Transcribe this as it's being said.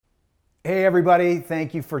Hey everybody,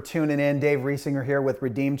 thank you for tuning in. Dave Riesinger here with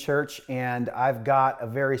Redeemed Church, and I've got a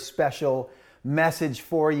very special message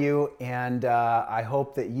for you, and I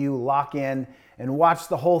hope that you lock in and watch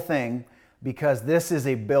the whole thing because this is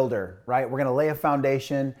a builder, right? We're going to lay a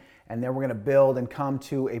foundation, and then we're going to build and come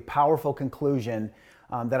to a powerful conclusion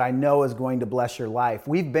that I know is going to bless your life.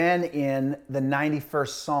 We've been in the 91st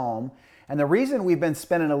Psalm, and the reason we've been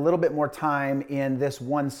spending a little bit more time in this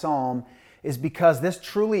one Psalm is because this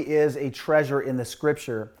truly is a treasure in the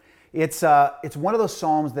scripture. It's one of those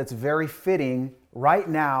Psalms that's very fitting right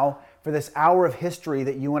now for this hour of history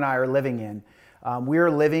that you and I are living in. We're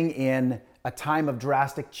living in a time of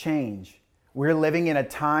drastic change. We're living in a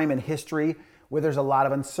time in history where there's a lot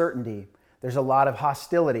of uncertainty. There's a lot of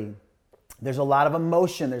hostility. There's a lot of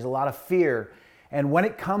emotion. There's a lot of fear. And when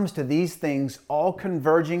it comes to these things all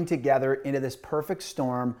converging together into this perfect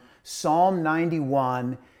storm, Psalm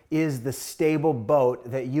 91 is the stable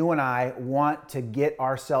boat that you and I want to get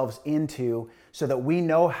ourselves into so that we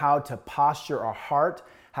know how to posture our heart,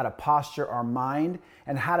 how to posture our mind,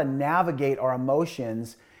 and how to navigate our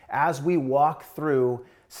emotions as we walk through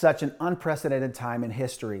such an unprecedented time in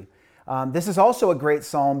history. This is also a great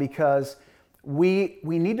psalm because we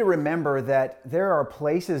need to remember that there are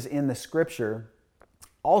places in the scripture,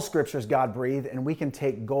 all scripture is God-breathed, and we can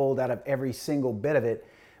take gold out of every single bit of it.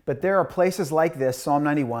 But there are places like this, Psalm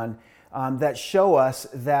 91, that show us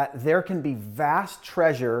that there can be vast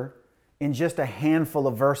treasure in just a handful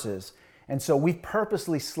of verses. And so we've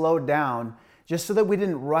purposely slowed down just so that we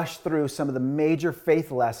didn't rush through some of the major faith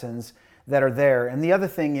lessons that are there. And the other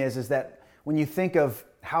thing is that when you think of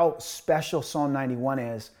how special Psalm 91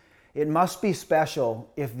 is, it must be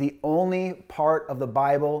special if the only part of the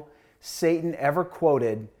Bible Satan ever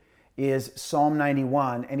quoted is Psalm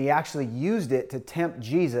 91, and he actually used it to tempt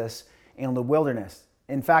Jesus in the wilderness.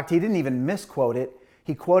 In fact, he didn't even misquote it.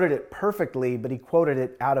 He quoted it perfectly, but he quoted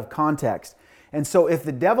it out of context. And so if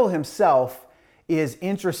the devil himself is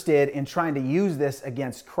interested in trying to use this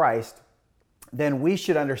against Christ, then we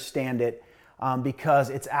should understand it because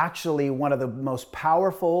it's actually one of the most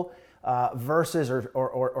powerful verses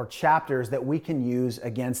or chapters that we can use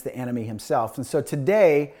against the enemy himself. And so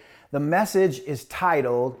today, the message is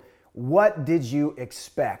titled, "What did you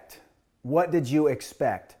expect?" What did you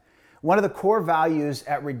expect? One of the core values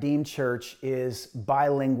at Redeemed Church is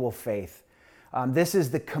bilingual faith. This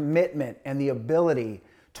is the commitment and the ability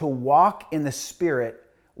to walk in the Spirit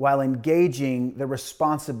while engaging the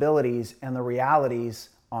responsibilities and the realities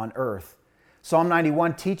on earth. Psalm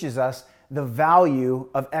 91 teaches us the value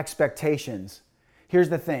of expectations. Here's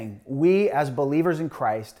the thing. We as believers in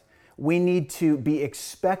Christ, we need to be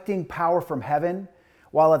expecting power from heaven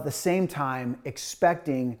while at the same time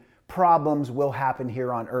expecting problems will happen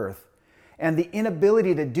here on earth. And the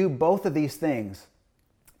inability to do both of these things,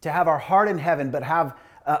 to have our heart in heaven, but have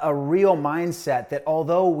a real mindset that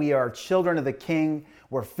although we are children of the King,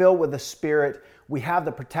 we're filled with the Spirit, we have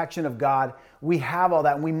the protection of God, we have all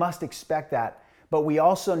that, and we must expect that. But we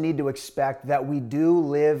also need to expect that we do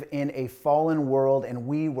live in a fallen world and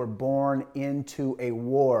we were born into a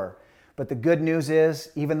war. But the good news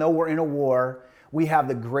is, even though we're in a war, we have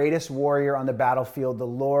the greatest warrior on the battlefield, the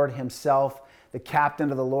Lord himself, the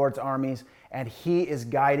captain of the Lord's armies, and he is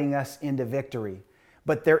guiding us into victory.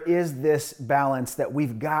 But there is this balance that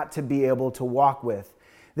we've got to be able to walk with.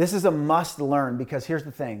 This is a must learn because here's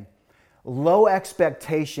the thing. Low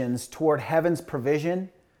expectations toward heaven's provision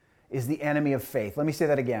is the enemy of faith. Let me say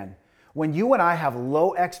that again. When you and I have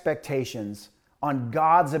low expectations on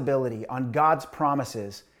God's ability, on God's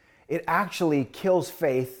promises, it actually kills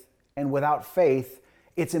faith, and without faith,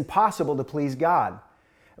 it's impossible to please God.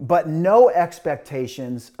 But no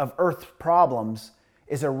expectations of earth's problems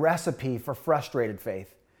is a recipe for frustrated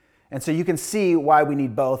faith. And so you can see why we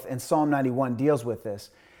need both, and Psalm 91 deals with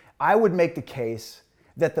this. I would make the case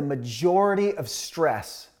that the majority of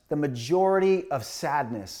stress, the majority of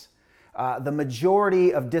sadness, the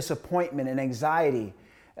majority of disappointment and anxiety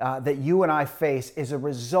that you and I face is a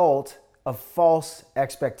result of false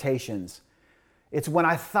expectations. It's when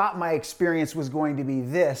I thought my experience was going to be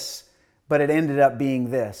this, but it ended up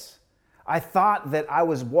being this. I thought that I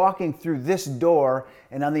was walking through this door,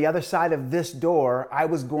 and on the other side of this door, I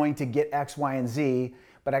was going to get X, Y, and Z,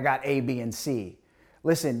 but I got A, B, and C.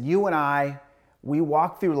 Listen, you and I, we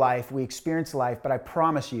walk through life, we experience life, but I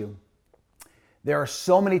promise you, there are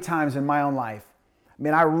so many times in my own life,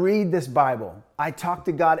 I read this Bible, I talk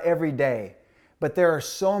to God every day, but there are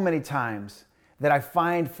so many times that I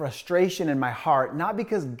find frustration in my heart, not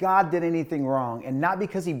because God did anything wrong and not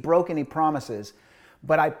because he broke any promises,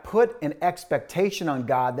 but I put an expectation on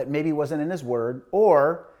God that maybe wasn't in his word,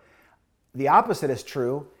 or the opposite is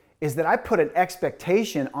true. is that I put an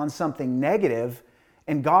expectation on something negative,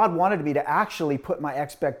 and God wanted me to actually put my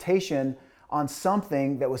expectation on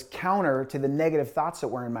something that was counter to the negative thoughts that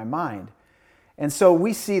were in my mind. And so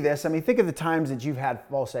we see this. I mean, think of the times that you've had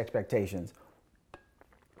false expectations.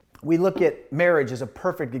 We look at marriage as a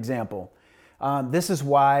perfect example. This is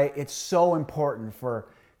why it's so important for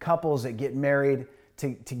couples that get married to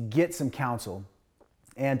get some counsel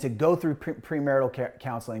and to go through premarital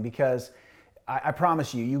counseling, because I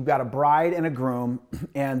promise you, you've got a bride and a groom,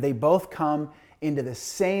 and they both come into the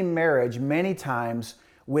same marriage many times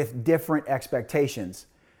with different expectations.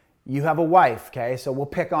 You have a wife, okay? So we'll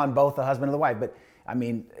pick on both the husband and the wife, but I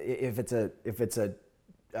mean, if it's a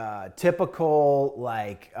typical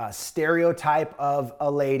stereotype of a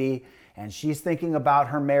lady, and she's thinking about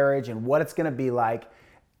her marriage and what it's going to be like,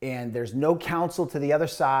 and there's no counsel to the other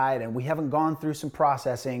side, and we haven't gone through some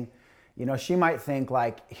processing, she might think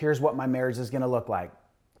here's what my marriage is going to look like.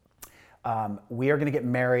 We are going to get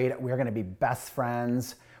married. We are going to be best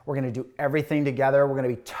friends. We're going to do everything together. We're going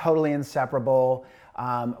to be totally inseparable.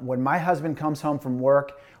 When my husband comes home from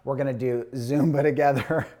work, we're going to do Zumba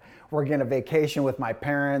together. We're going to vacation with my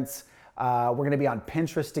parents. We're going to be on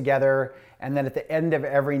Pinterest together. And then at the end of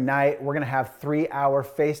every night, we're going to have 3-hour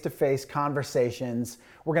face-to-face conversations.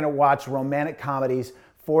 We're going to watch romantic comedies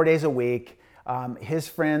 4 days a week. His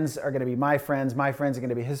friends are going to be my friends are going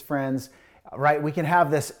to be his friends, right? We can have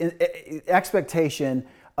this expectation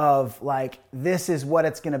of this is what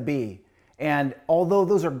it's going to be. And although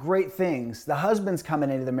those are great things, the husband's coming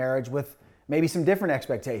into the marriage with maybe some different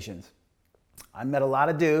expectations. I met a lot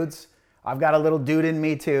of dudes. I've got a little dude in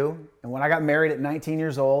me too. And when I got married at 19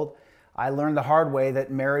 years old, I learned the hard way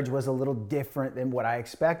that marriage was a little different than what I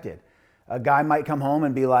expected. A guy might come home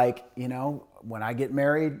and be like, when I get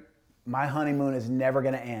married, my honeymoon is never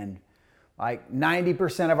going to end.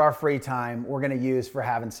 90% of our free time we're going to use for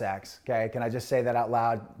having sex. Okay, can I just say that out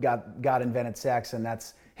loud? God invented sex, and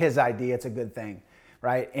that's his idea. It's a good thing,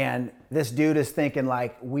 right? And this dude is thinking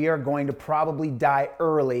we are going to probably die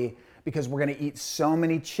early because we're going to eat so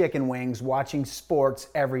many chicken wings watching sports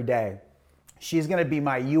every day. She's going to be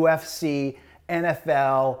my UFC,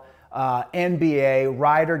 NFL, NBA,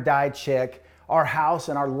 ride or die chick. Our house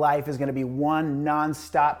and our life is going to be one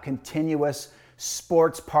nonstop, continuous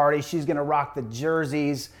sports party. She's going to rock the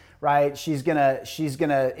jerseys, right? She's going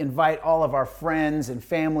to invite all of our friends and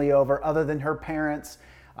family over other than her parents.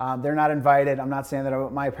 They're not invited. I'm not saying that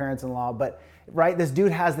about my parents-in-law, but right, this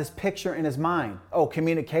dude has this picture in his mind. Oh,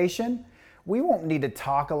 communication? We won't need to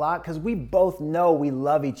talk a lot because we both know we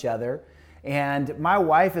love each other. And my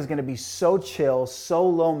wife is going to be so chill, so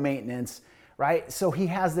low maintenance, right? So he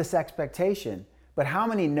has this expectation. But how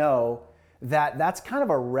many know that that's kind of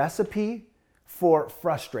a recipe for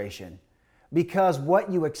frustration? Because what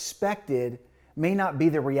you expected may not be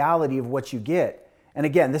the reality of what you get. And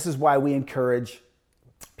again, this is why we encourage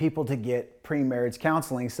people to get pre-marriage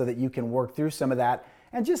counseling, so that you can work through some of that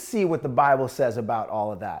and just see what the Bible says about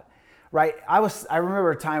all of that, right? I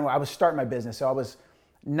remember a time where I was starting my business. So I was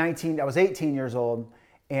 18 years old,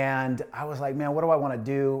 and I was like, man, what do I want to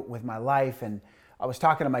do with my life? And I was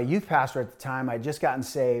talking to my youth pastor at the time. I'd just gotten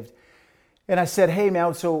saved. And I said, hey,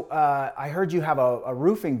 man, so I heard you have a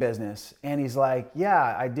roofing business. And he's like,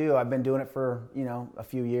 yeah, I do. I've been doing it for, a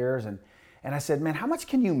few years. And I said, man, how much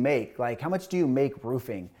can you make? How much do you make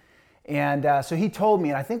roofing? And so he told me,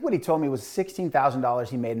 and I think what he told me was $16,000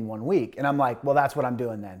 he made in 1 week. And I'm like, well, that's what I'm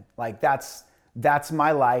doing then. That's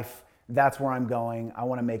my life. That's where I'm going. I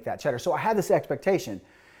want to make that cheddar. So I had this expectation.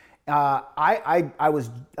 I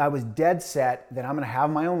was dead set that I'm going to have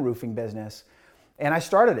my own roofing business, and I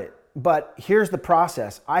started it. But here's the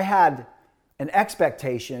process. I had an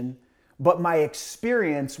expectation, but my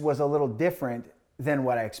experience was a little different than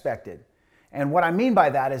what I expected. And what I mean by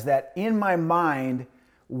that is that in my mind,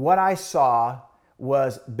 what I saw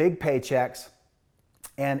was big paychecks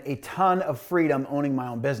and a ton of freedom owning my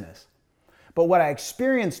own business. But what I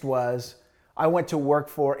experienced was I went to work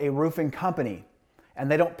for a roofing company, and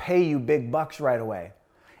they don't pay you big bucks right away.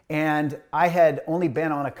 And I had only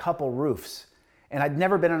been on a couple roofs, and I'd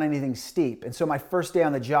never been on anything steep. And so my first day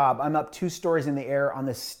on the job, I'm up 2 stories in the air on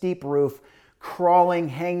this steep roof, crawling,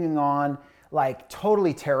 hanging on,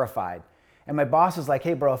 totally terrified. And my boss is like,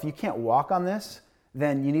 hey, bro, if you can't walk on this,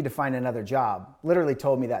 then you need to find another job. Literally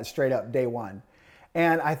told me that straight up day one.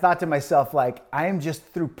 And I thought to myself, I am just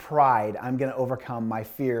through pride, I'm going to overcome my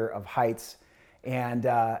fear of heights. And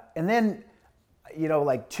then,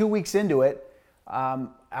 2 weeks into it,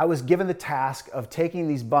 I was given the task of taking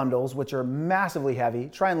these bundles, which are massively heavy.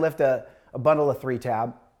 Try and lift a bundle of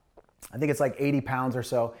 3-tab. I think it's 80 pounds or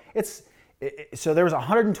so. So there was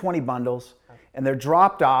 120 bundles, and they're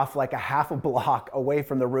dropped off like a half a block away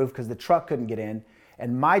from the roof because the truck couldn't get in.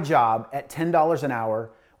 And my job at $10 an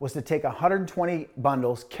hour was to take 120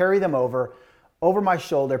 bundles, carry them over my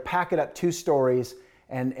shoulder, pack it up 2 stories,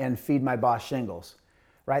 and feed my boss shingles,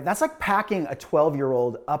 right? That's like packing a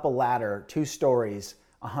 12-year-old up a ladder 2 stories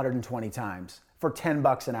 120 times for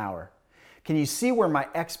 $10 an hour. Can you see where my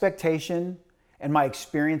expectation and my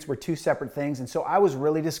experience were 2 separate things? And so I was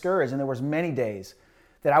really discouraged, and there was many days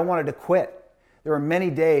that I wanted to quit. There were many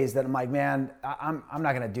days that I'm like, man, I'm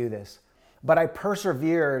not gonna do this. But I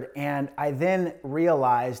persevered, and I then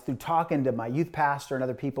realized through talking to my youth pastor and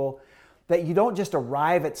other people that you don't just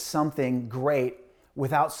arrive at something great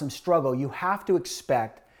without some struggle. You have to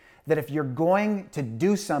expect that if you're going to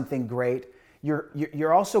do something great,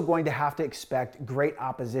 you're also going to have to expect great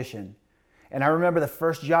opposition. And I remember the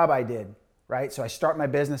first job I did, right? So I start my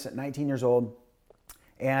business at 19 years old,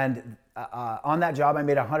 and on that job I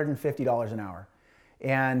made $150 an hour.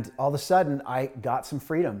 And all of a sudden I got some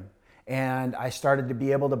freedom, and I started to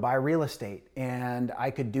be able to buy real estate, and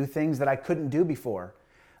I could do things that I couldn't do before.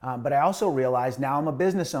 But I also realized now I'm a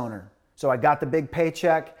business owner. So I got the big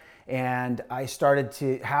paycheck, and I started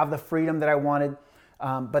to have the freedom that I wanted.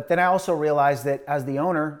 But then I also realized that as the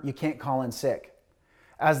owner, you can't call in sick.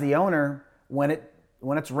 As the owner, when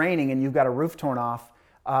it's raining and you've got a roof torn off,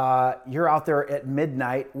 you're out there at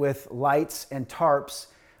midnight with lights and tarps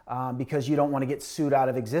because you don't want to get sued out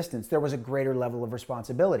of existence. There was a greater level of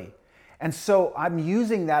responsibility. And so I'm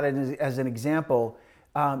using that as an example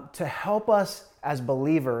to help us as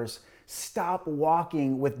believers stop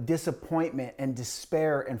walking with disappointment and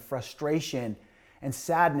despair and frustration and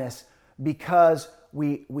sadness because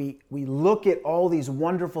we look at all these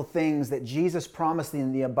wonderful things that Jesus promised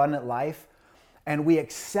in the abundant life, and we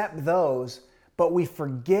accept those, but we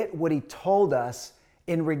forget what he told us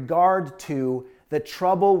in regard to the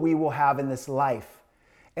trouble we will have in this life.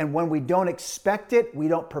 And when we don't expect it, we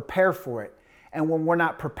don't prepare for it. And when we're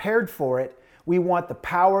not prepared for it, we want the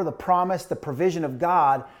power, the promise, the provision of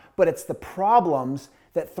God, but it's the problems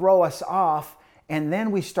that throw us off. And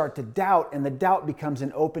then we start to doubt, and the doubt becomes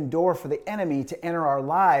an open door for the enemy to enter our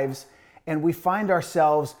lives. And we find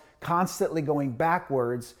ourselves constantly going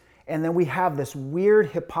backwards. And then we have this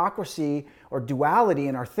weird hypocrisy or duality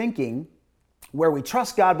in our thinking where we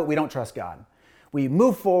trust God, but we don't trust God. We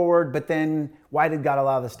move forward, but then why did God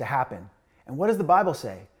allow this to happen? And what does the Bible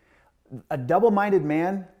say? A double-minded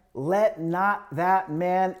man, let not that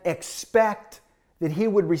man expect that he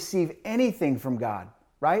would receive anything from God,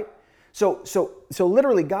 right? So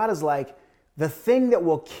literally God is like, the thing that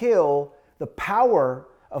will kill the power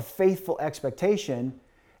of faithful expectation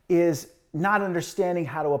is not understanding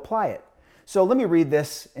how to apply it. So let me read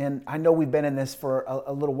this, and I know we've been in this for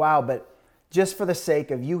a little while, but just for the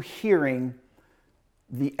sake of you hearing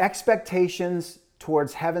the expectations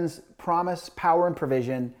towards heaven's promise, power, and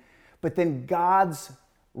provision, but then God's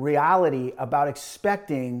reality about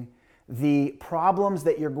expecting the problems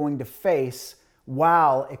that you're going to face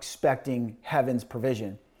while expecting heaven's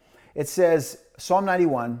provision. It says, Psalm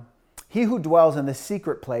 91, "He who dwells in the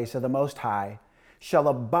secret place of the Most High shall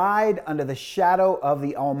abide under the shadow of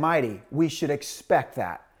the Almighty." We should expect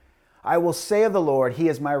that. "I will say of the Lord, he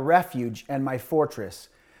is my refuge and my fortress.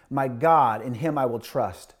 My God, in him I will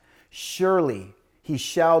trust. Surely he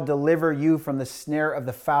shall deliver you from the snare of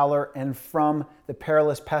the fowler and from the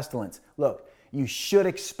perilous pestilence." Look, you should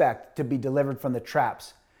expect to be delivered from the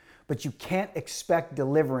traps, but you can't expect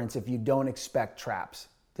deliverance if you don't expect traps.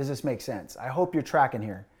 Does this make sense? I hope you're tracking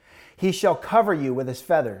here. "He shall cover you with his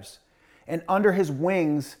feathers, and under his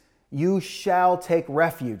wings you shall take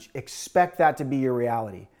refuge." Expect that to be your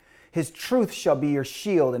reality. "His truth shall be your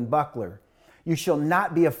shield and buckler. You shall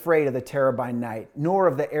not be afraid of the terror by night, nor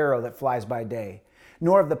of the arrow that flies by day,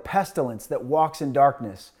 nor of the pestilence that walks in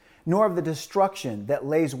darkness, nor of the destruction that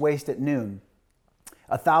lays waste at noon.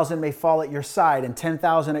 1,000 may fall at your side and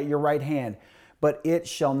 10,000 at your right hand, but it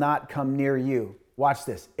shall not come near you." Watch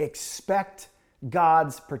this. Expect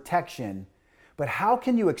God's protection. But how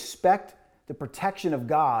can you expect the protection of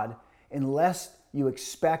God unless you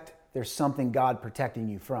expect there's something God protecting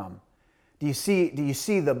you from? Do you see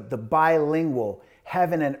the bilingual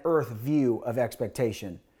heaven and earth view of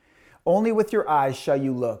expectation? "Only with your eyes shall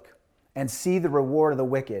you look and see the reward of the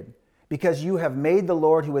wicked, because you have made the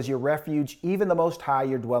Lord, who is your refuge, even the Most High,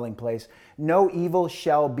 your dwelling place. No evil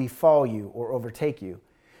shall befall you or overtake you,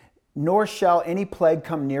 nor shall any plague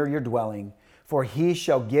come near your dwelling, for he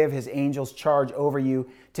shall give his angels charge over you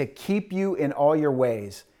to keep you in all your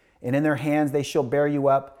ways. And in their hands they shall bear you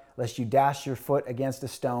up, lest you dash your foot against a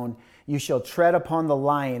stone. You shall tread upon the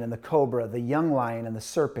lion and the cobra, the young lion and the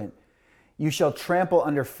serpent. You shall trample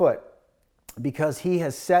underfoot Because he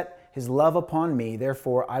has set his love upon me,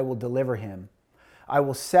 therefore I will deliver him. I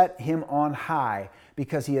will set him on high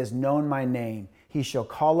because he has known my name. He shall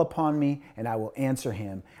call upon me and I will answer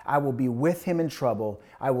him. I will be with him in trouble.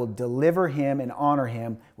 I will deliver him and honor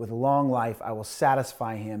him. With long life I will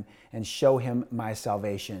satisfy him and show him my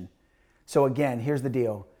salvation. So again, here's the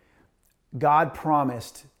deal. God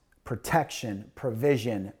promised protection,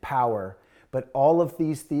 provision, power, but all of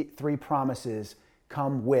these three promises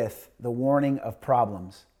come with the warning of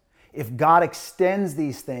problems. If God extends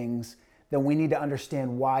these things, then we need to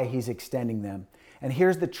understand why he's extending them. And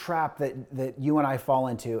here's the trap that you and I fall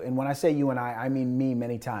into. And when I say you and I mean me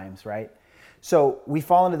many times, right? So we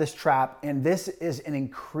fall into this trap, and this is an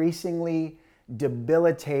increasingly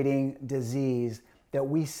debilitating disease that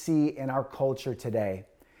we see in our culture today.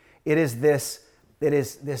 It is this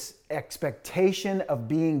expectation of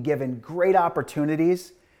being given great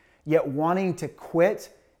opportunities, yet wanting to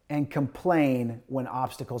quit and complain when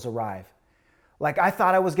obstacles arrive. Like, I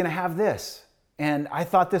thought I was going to have this, and I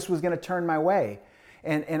thought this was going to turn my way,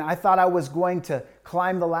 and I thought I was going to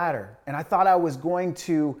climb the ladder, and I thought I was going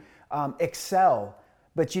to excel.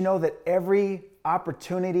 But you know that every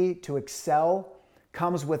opportunity to excel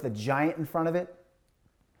comes with a giant in front of it?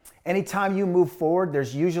 Anytime you move forward,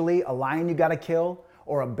 there's usually a lion you got to kill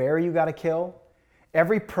or a bear you got to kill.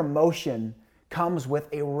 Every promotion comes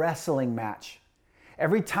with a wrestling match.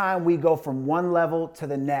 Every time we go from one level to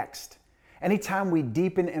the next, anytime we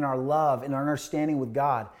deepen in our love and our understanding with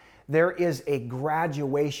God, there is a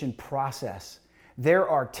graduation process. There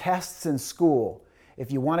are tests in school.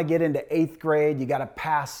 If you want to get into 8th grade, you got to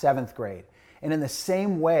pass 7th grade. And in the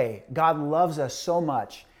same way, God loves us so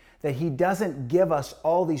much that he doesn't give us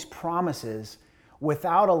all these promises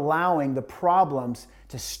without allowing the problems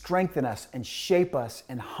to strengthen us and shape us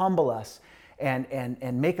and humble us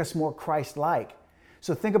and make us more Christ-like.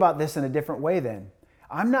 So think about this in a different way then.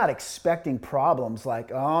 I'm not expecting problems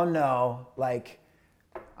like, oh no, like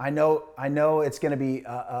I know it's going to be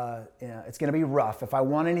it's going to be rough. If I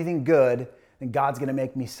want anything good, then God's going to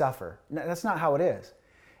make me suffer. No, that's not how it is.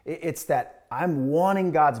 It's that I'm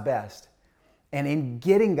wanting God's best. And in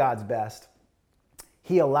getting God's best,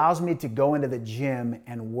 he allows me to go into the gym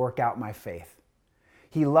and work out my faith.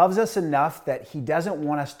 He loves us enough that he doesn't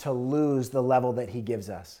want us to lose the level that he gives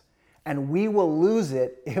us. And we will lose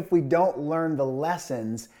it if we don't learn the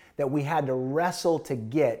lessons that we had to wrestle to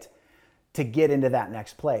get into that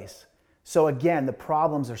next place. So again, the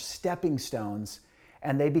problems are stepping stones,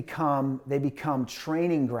 and they become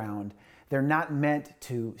training ground. They're not meant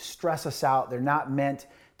to stress us out. They're not meant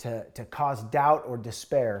to cause doubt or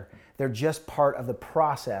despair. They're just part of the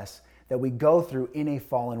process that we go through in a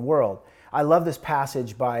fallen world. I love this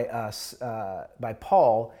passage by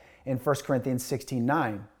Paul in 1 Corinthians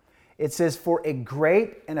 16:9. It says, "For a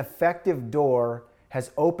great and effective door has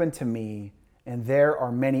opened to me, and there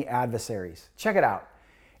are many adversaries." Check it out.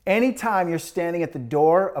 Anytime you're standing at the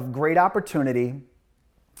door of great opportunity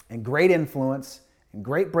and great influence and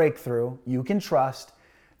great breakthrough, you can trust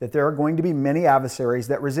that there are going to be many adversaries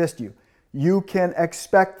that resist you. You can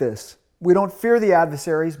expect this. We don't fear the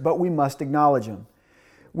adversaries, but we must acknowledge them.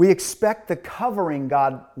 We expect the covering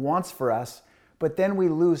God wants for us, but then we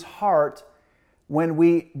lose heart when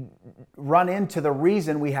we run into the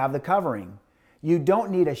reason we have the covering. You don't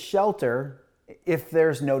need a shelter if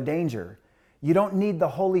there's no danger. You don't need the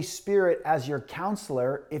Holy Spirit as your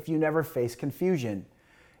counselor if you never face confusion.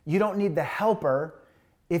 You don't need the helper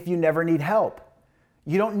if you never need help.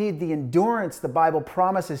 You don't need the endurance the Bible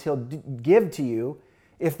promises he'll give to you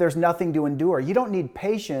if there's nothing to endure. You don't need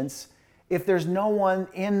patience if there's no one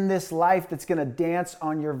in this life that's going to dance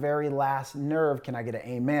on your very last nerve. Can I get an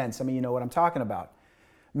amen? Some of you know what I'm talking about.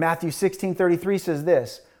 Matthew 16:33 says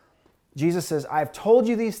this. Jesus says, "I have told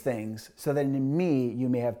you these things so that in me you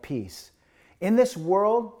may have peace." In this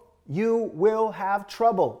world, you will have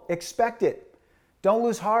trouble. Expect it. Don't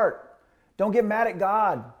lose heart. Don't get mad at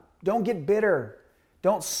God. Don't get bitter.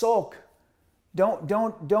 Don't sulk.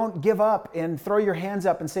 Don't give up and throw your hands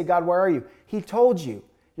up and say, "God, where are you?" He told you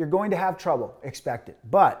you're going to have trouble. Expect it.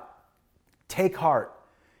 But take heart,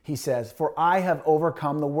 he says, "for I have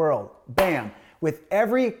overcome the world." Bam. With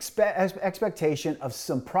every expectation of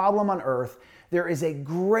some problem on earth, there is a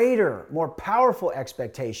greater, more powerful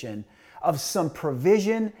expectation of some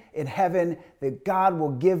provision in heaven that God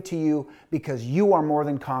will give to you because you are more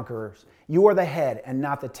than conquerors. You are the head and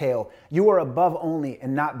not the tail. You are above only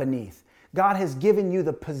and not beneath. God has given you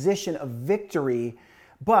the position of victory,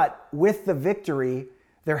 but with the victory,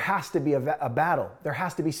 there has to be a battle. There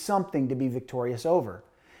has to be something to be victorious over.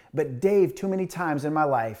 But Dave, too many times in my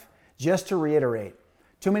life, just to reiterate,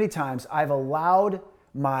 too many times I've allowed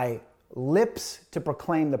my lips to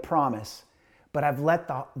proclaim the promise, but I've let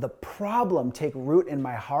the problem take root in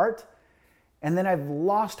my heart, and then I've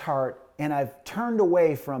lost heart and I've turned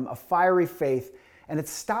away from a fiery faith, and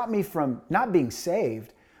it's stopped me from not being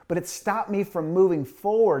saved, but it's stopped me from moving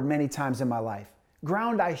forward many times in my life.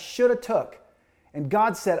 Ground I should have took. And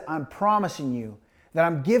God said, I'm promising you that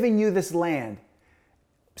I'm giving you this land.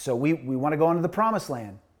 So we want to go into the promised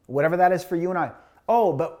land, whatever that is for you and I.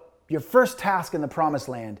 Oh, but your first task in the promised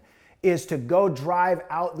land is to go drive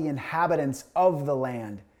out the inhabitants of the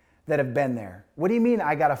land that have been there. What do you mean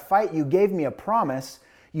I got to fight? You gave me a promise.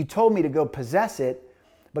 You told me to go possess it.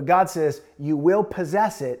 But God says, you will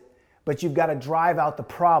possess it, but you've got to drive out the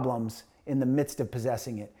problems in the midst of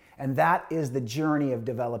possessing it. And that is the journey of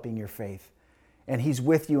developing your faith. And He's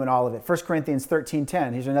with you in all of it. 1 Corinthians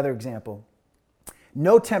 13:10, here's another example.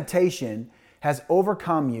 No temptation has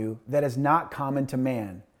overcome you that is not common to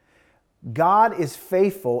man. God is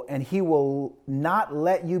faithful, and He will not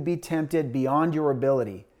let you be tempted beyond your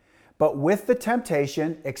ability. But with the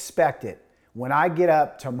temptation, expect it. When I get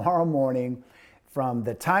up tomorrow morning, from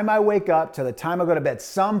the time I wake up to the time I go to bed,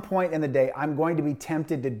 some point in the day, I'm going to be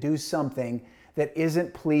tempted to do something that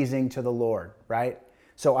isn't pleasing to the Lord, right?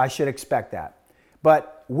 So I should expect that.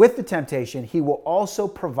 But with the temptation, He will also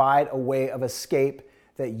provide a way of escape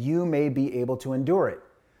that you may be able to endure it.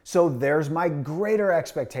 So there's my greater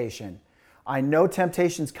expectation. I know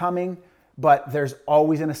temptation's coming, but there's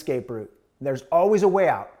always an escape route. There's always a way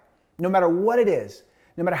out, no matter what it is,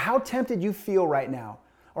 no matter how tempted you feel right now,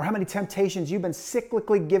 or how many temptations you've been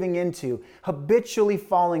cyclically giving into, habitually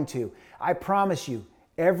falling to. I promise you,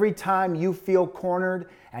 every time you feel cornered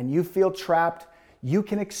and you feel trapped, you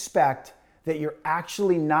can expect that you're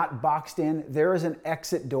actually not boxed in. There is an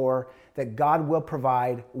exit door that God will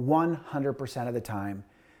provide 100% of the time.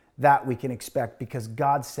 That we can expect because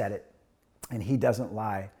God said it and He doesn't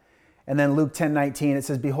lie. And then Luke 10:19, it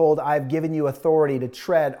says, behold, I have given you authority to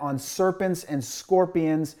tread on serpents and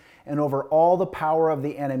scorpions and over all the power of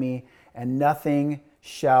the enemy, and nothing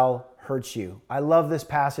shall hurt you. I love this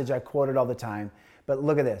passage. I quote it all the time. But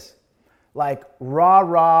look at this. Like, rah,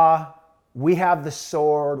 rah, we have the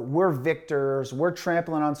sword, we're victors, we're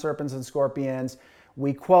trampling on serpents and scorpions.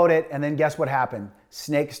 We quote it, and then guess what happened?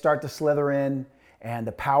 Snakes start to slither in, and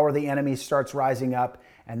the power of the enemy starts rising up.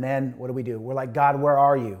 And then what do? We're like, God, where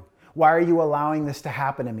are you? Why are you allowing this to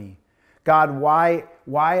happen to me? God, why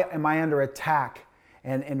am I under attack?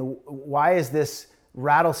 And why is this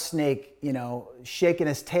rattlesnake, shaking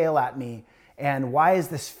his tail at me? And why is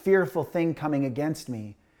this fearful thing coming against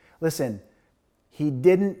me? Listen, He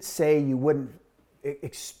didn't say you wouldn't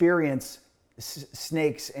experience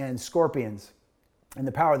snakes and scorpions and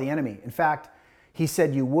the power of the enemy. In fact, He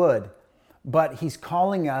said you would, but He's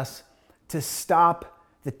calling us to stop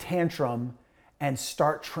the tantrum and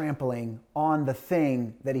start trampling on the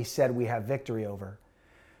thing that He said we have victory over.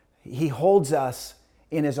 He holds us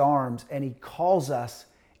in His arms and He calls us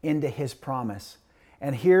into His promise.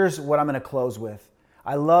 And here's what I'm going to close with.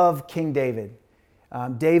 I love King David.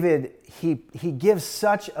 David, he gives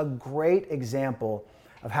such a great example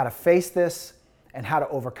of how to face this and how to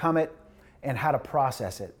overcome it and how to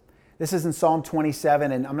process it. This is in Psalm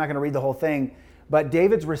 27, and I'm not going to read the whole thing, but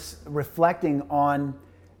David's reflecting on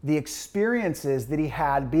the experiences that he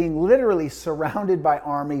had being literally surrounded by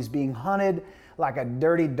armies, being hunted like a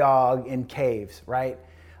dirty dog in caves, right?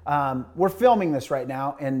 We're filming this right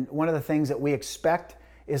now, and one of the things that we expect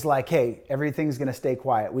is like, hey, everything's going to stay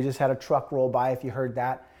quiet. We just had a truck roll by, if you heard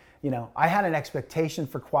that. I had an expectation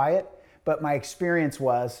for quiet, but my experience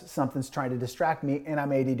was something's trying to distract me, and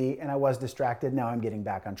I'm ADD, and I was distracted. Now I'm getting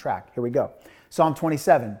back on track. Here we go. Psalm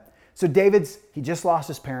 27. So he just lost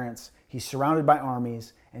his parents. He's surrounded by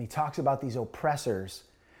armies, and he talks about these oppressors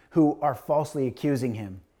who are falsely accusing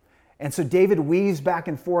him. And so David weaves back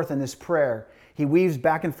and forth in this prayer. He weaves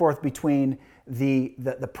back and forth between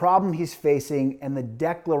the problem he's facing and the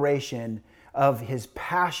declaration of his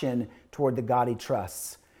passion toward the God he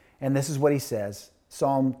trusts. And this is what he says,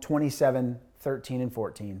 Psalm 27, 13 and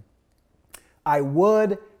 14. I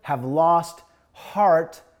would have lost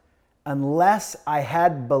heart unless I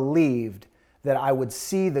had believed that I would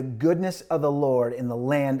see the goodness of the Lord in the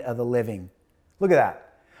land of the living. Look at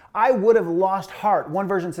that. I would have lost heart. One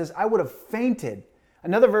version says, I would have fainted.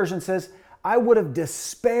 Another version says, I would have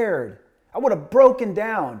despaired. I would have broken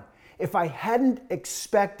down if I hadn't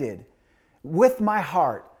expected with my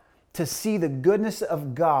heart to see the goodness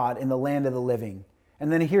of God in the land of the living.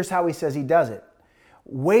 And then here's how he says he does it.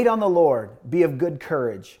 Wait on the Lord, be of good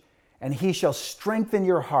courage, and He shall strengthen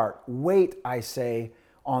your heart. Wait, I say,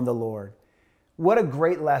 on the Lord. What a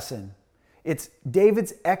great lesson. It's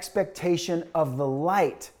David's expectation of the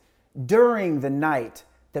light during the night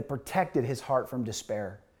that protected his heart from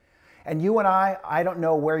despair. And you and I don't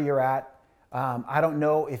know where you're at. I don't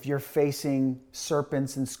know if you're facing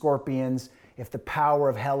serpents and scorpions, if the power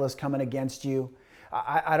of hell is coming against you.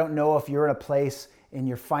 I don't know if you're in a place in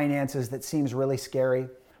your finances that seems really scary,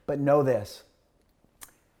 but know this.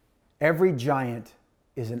 Every giant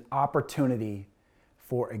is an opportunity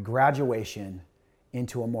for a graduation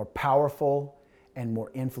into a more powerful and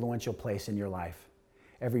more influential place in your life.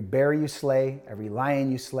 Every bear you slay, every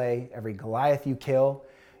lion you slay, every Goliath you kill,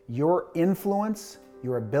 your influence,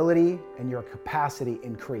 your ability, and your capacity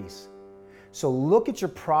increase. So look at your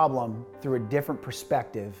problem through a different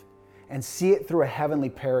perspective and see it through a heavenly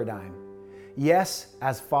paradigm. Yes,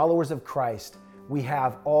 as followers of Christ, we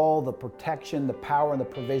have all the protection, the power, and the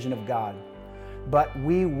provision of God. But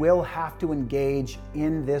we will have to engage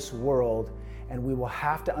in this world, and we will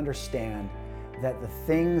have to understand that the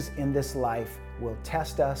things in this life will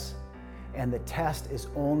test us, and the test is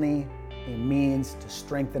only a means to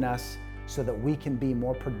strengthen us so that we can be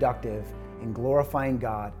more productive in glorifying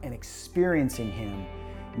God and experiencing Him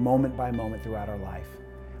moment by moment throughout our life.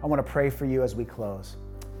 I want to pray for you as we close.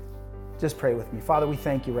 Just pray with me. Father, we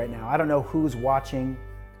thank you right now. I don't know who's watching.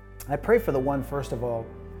 I pray for the one, first of all,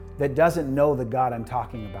 that doesn't know the God I'm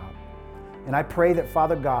talking about. And I pray that,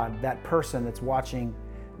 Father God, that person that's watching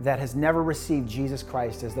that has never received Jesus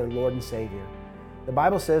Christ as their Lord and Savior. The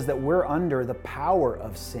Bible says that we're under the power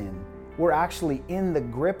of sin. We're actually in the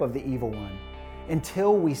grip of the evil one.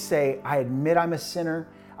 Until we say, I admit I'm a sinner,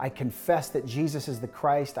 I confess that Jesus is the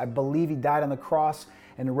Christ, I believe He died on the cross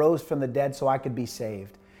and rose from the dead so I could be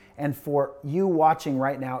saved. And for you watching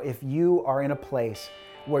right now, if you are in a place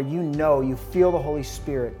where you feel the Holy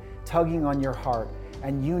Spirit tugging on your heart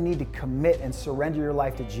and you need to commit and surrender your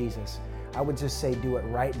life to Jesus, I would just say do it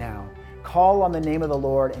right now. Call on the name of the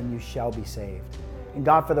Lord and you shall be saved. And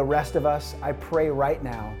God, for the rest of us, I pray right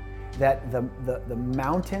now that the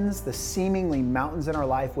mountains, the seemingly mountains in our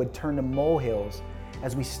life would turn to molehills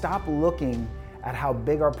as we stop looking at how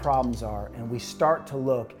big our problems are and we start to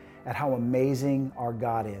look at how amazing our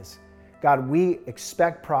God is. God, we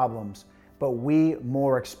expect problems, but we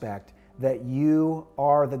more expect that you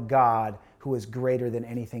are the God who is greater than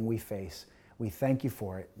anything we face. We thank you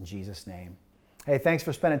for it in Jesus' name. Hey, thanks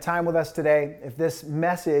for spending time with us today. If this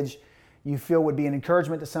message you feel would be an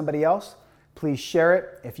encouragement to somebody else, please share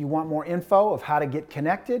it. If you want more info of how to get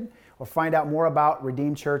connected or find out more about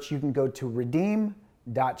Redeem Church, you can go to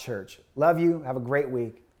redeem.church. Love you. Have a great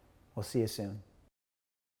week. We'll see you soon.